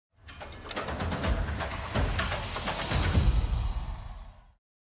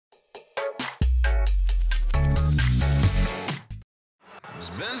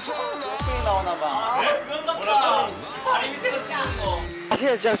어떻게 나오나봐. 그건가 보다. 다리 밑에서 찍는 거.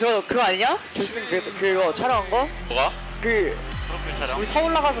 사실 진짜 저 그거 아니냐? 결승 그거 촬영한 거? 뭐가? 그 프로필 촬영? 우리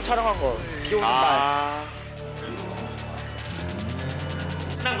서울 나가서 촬영한 거. 비 오는 날.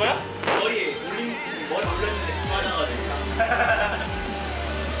 끝난 거야? 머리 올렸는데 심하다가지고.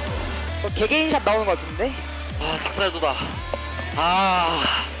 개개인샷 나오는 거 같은데? 아 닭살도다.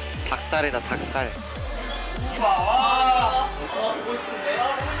 아 닭살이다 닭살. 와. 보고 싶은데. 아,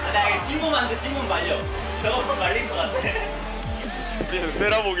 나 이게 찐몸 안 돼. 찐몸 말려. 저거 좀 말릴 것 같아. 우리는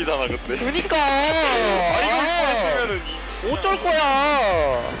세라복이잖아 그때. 그니까. 아 이거 보내주면은 어쩔 거야.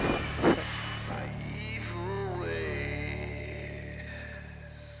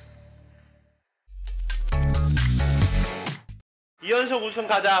 2연속 우승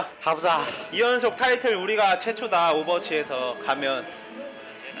가자. 가보자. 2연속 타이틀 우리가 최초다. 오버워치에서 가면.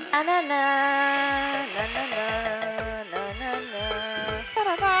 나나나 나나나 나나나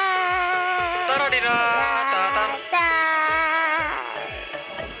따라라 따라리라 따단.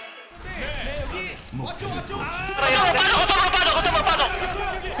 빠져.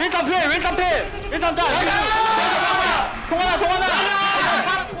 왼쪽 필 일단 자 동원아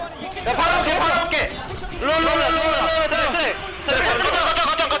야 바로 올게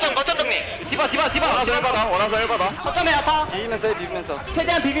거점 정리. 디바. 원하서 해봐라. 거점에 야타 비비면서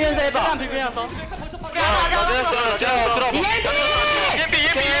최대한 비비면서 해봐 들어. EMP.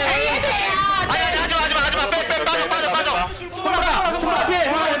 하지마. 빼. 빠져. 손가락 필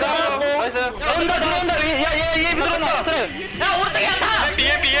나이스. 나온다 얘 들어온다 야 오른쪽에 야타.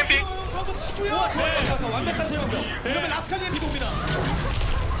 EMP. 완벽한 세력이요. 이러면 라스칼리의 비도입니다.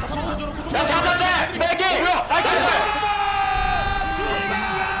 자, 3번전으로 고정. 야 잡았대 백기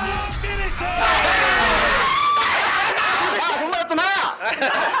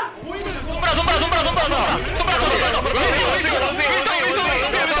손가락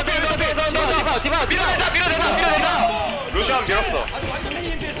좀 하나 밀어내자. 루시안 밀었어.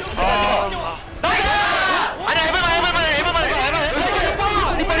 아니야 해볼만해.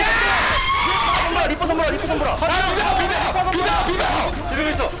 리포 선물아 비비고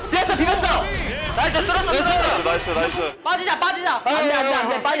있어 비었어 나이스 쓸었어 나이스. 빠지자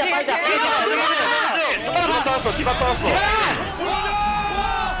안돼 빠지자 디바 떠왔어.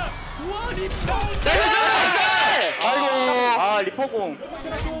 아이고 아 리포공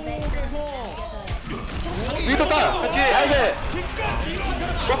위도 따 뒤에 나이스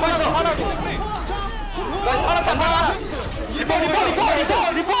빠졌어 하나도 나이스 하나 딴다 리포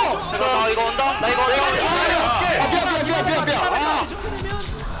나 이거 온다. 나 이거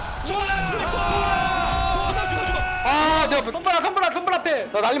아 내가 손발 앞에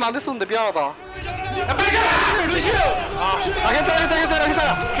나 날리면 안 됐었는데 미안하다 야 빨리 가라 루시오 괜찮아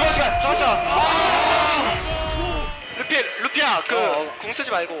좋아 시간 좋았어 루피야 궁 쓰지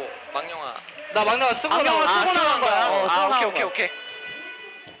말고 망령아. 나 막내가 쓰고 나간 거야. 오케이.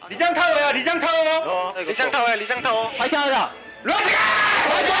 리장 타워야. 리장 타워. 리장 타워. 파이팅 하자 로지가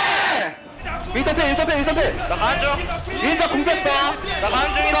윈스턴필 나 가는 중. 윈스턴 공격다 나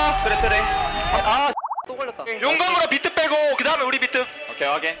가는 중이다. 그래. 또 걸렸다 용감으로 비트 빼고 그 다음에 우리 비트. 오케이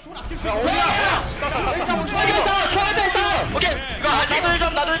확인. 오케이. 이거 아직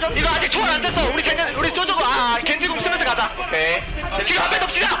나도 좀. 이거 아직 초월 안 됐어. 우리 소주고 겐지공 쓰면서 가자. 오케이. 지금 앞에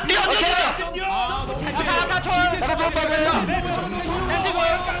덮치자. 네가 얹어. 아까 초월 나도 초월 빠져요 겐지공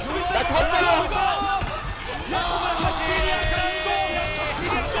나 죽었어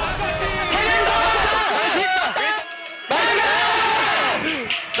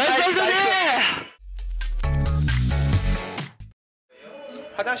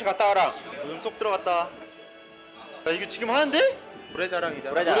화장실 갔다 와라. 쏙 들어갔다. 야 이거 지금 하는데? 노래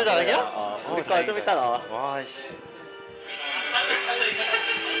자랑이잖아. 노래 자랑이야? 좀 이따 나와 와이씨.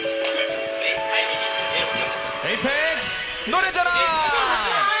 에이펙스 노래자랑.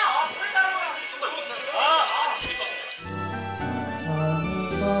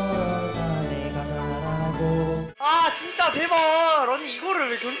 아 진짜 제발 아니 이거를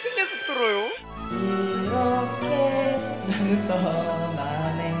왜 결승에서 들어요? 이렇게 나는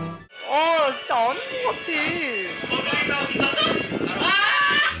떠나네 아 진짜 아닌 것 같아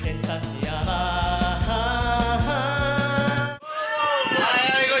괜찮지 않아.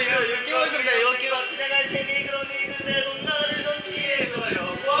 이거 끼고 있습니다. 이거 끼고. 지나갈 테니 그러니 그대도 나를 좀 피해줘요.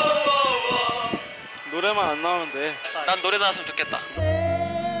 노래만 안 나오면 돼. 난 노래 나왔으면 좋겠다.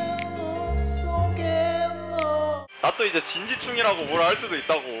 나 또 이제 진지충이라고 뭐라 할 수도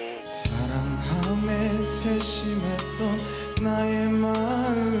있다고. 사랑함에 세심했던 나의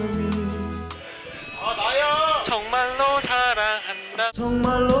마음이 나야.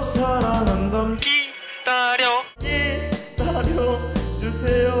 정말로 사랑한다. 기다려 기다려. 주세요.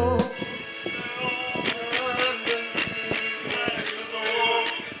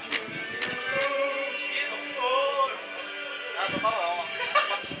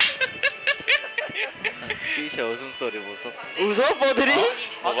 씨 웃음소리 무섭. 웃어 뻗들이?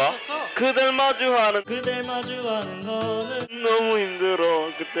 뭐가? 그댈 마주하는 거는 너무 힘들어.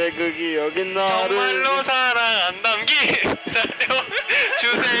 그때 그 기억이 나를 정말로 사랑한다는 기다려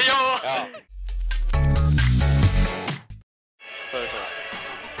주세요. 야. 보여줘.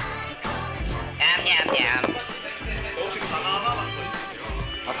 냠냠냠.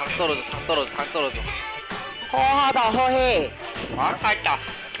 닭 떨어져. 허하다 허해. 아 맛있다.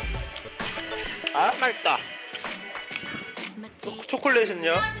 아 맛있다.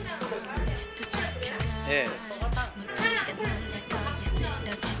 초콜릿은요? 예.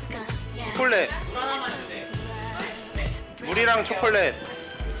 초콜릿. 물이랑 초콜릿.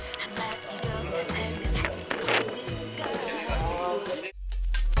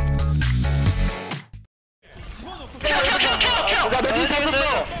 켜. 나 매진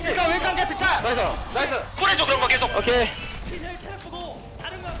잡았어. 피카 웰컴 게 피카. 나이스. 꼬레줘 그런 거 계속. 오케이. 피자를 찾아보고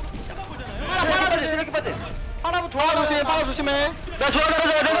다른 거 한번 찾아보잖아요. 하나 빠지. 이렇게 빠지. 하나부터 하나 조심해. 나 좋아.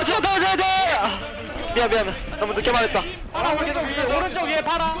 미안. 너무 늦게 말했다. 하나 계속 위에 오른쪽 위에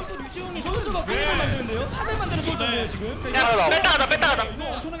파라. 류지웅이 선수가 끈을 만드는데요. 판을 만드는 선수예요 지금. 야 뺐다 가자. 이거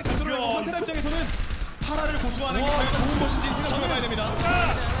엄청나게 잘 들어가고 판테라 입장에서는 파라를 고수하는 게 과연 좋은 것인지 생각 좀 해봐야 됩니다.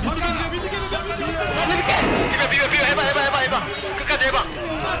 미치겠는데요. 비벼 해봐. 끝까지 해봐.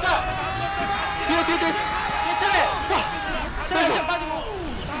 뒤에.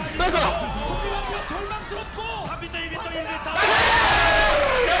 빼고. 절망스럽고 3m 2m 1m.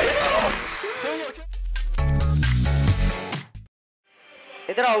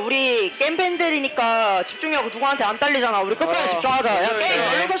 얘들아 우리 게임 팬들이니까 집중하고 누구한테 안 딸리잖아. 우리 끝까지 집중하자. 야 게임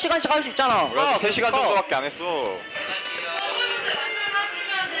 16시간씩 할 수 있잖아. 3시간 정도밖에 안 했어. 여러분들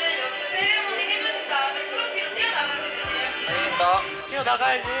말씀하시면은 여기서 세레모니 해주신 다음에 트로피로 뛰어나가시면 알겠습니다.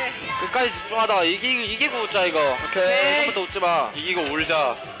 뛰어나가야지. 끝까지 집중하다가 이기고 웃자 이거. 오케이. 처음부터 웃지 마. 이기고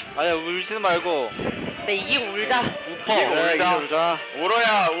울자. 아니야 울지는 말고. 근데 이기고 울자. 이기고 울자.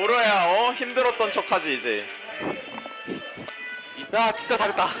 울어야 힘들었던 척하지 이제. 야 진짜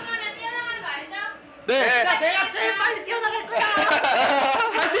잘했다. 하면 뛰어나가는 거 알죠? 네. 야, 내가 제일 빨리 뛰어나갈 거야.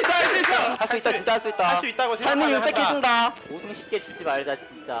 할 수 있다. 진짜 할 수 있다. 할 수 있다고 삶은 생각하면 뺏기신다. 우승 쉽게 주지 말자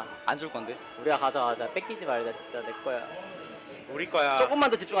진짜. 안 줄 건데. 우리가 가져가자. 뺏기지 말자 진짜 내 거야. 우리 거야. 조금만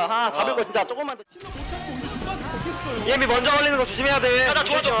더 집중하. 하나 잡을 거 진짜 조금만 더. 중간에 예비 먼저 걸리는 거 조심해야 돼. 가자,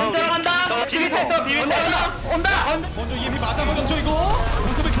 좋아. 들어간다. 비밀 온다. 먼저 EMP 맞아보겠죠 이거.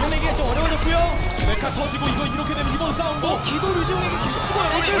 모습을 드러내기가 좀 어려워졌고요. 메카 터지고 이렇게 되면 이번 싸움도 기도 류지웅에게 계속 죽어요.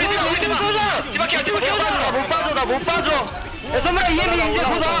 울지 마. 뒤바퀴야. 나 못 빠져. 야 선배야 EMP 이제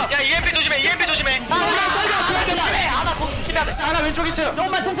보자. 야 EMP 조심해. 하나 왼쪽 있어.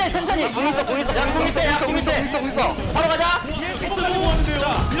 조금만 천천히. 공 있어. 야, 공 있어. 바로 가자. 자,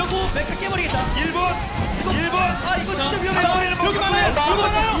 이러고 메카 깨버리겠다. 1번. 아, 이거 진짜 위험해요. 여기 많아요.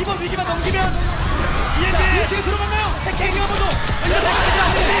 2번 위기만 넘기면 EMP 위치가 들어갔나요? 핵기가 먼저.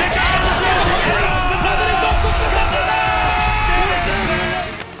 다들이 넘고 끝납니다.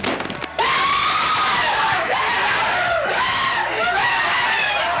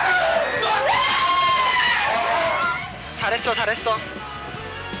 잘했어.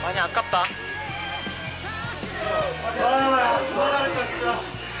 많이 아깝다.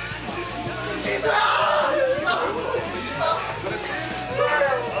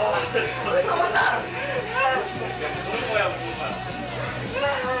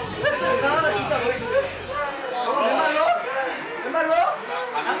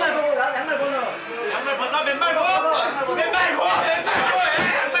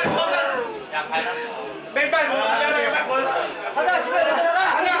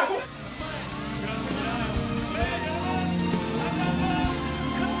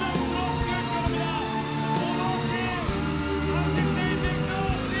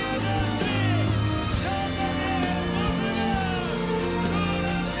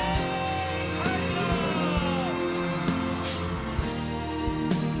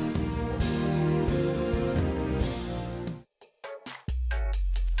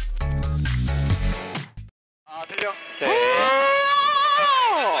 들려?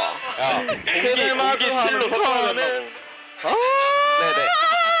 야, 공기 칠로 섞어야 된다고. 네네.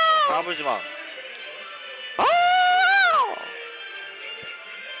 까불지 마.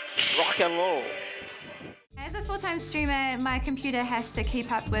 록앤롤. As a full-time streamer, my computer has to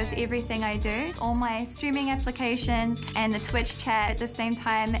keep up with everything I do. All my streaming applications and the Twitch chat at the same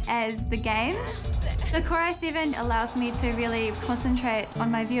time as the game. The Core i7 allows me to really concentrate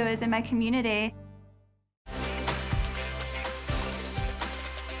on my viewers and my community.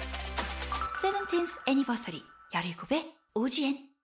 17th anniversary 17배 OGN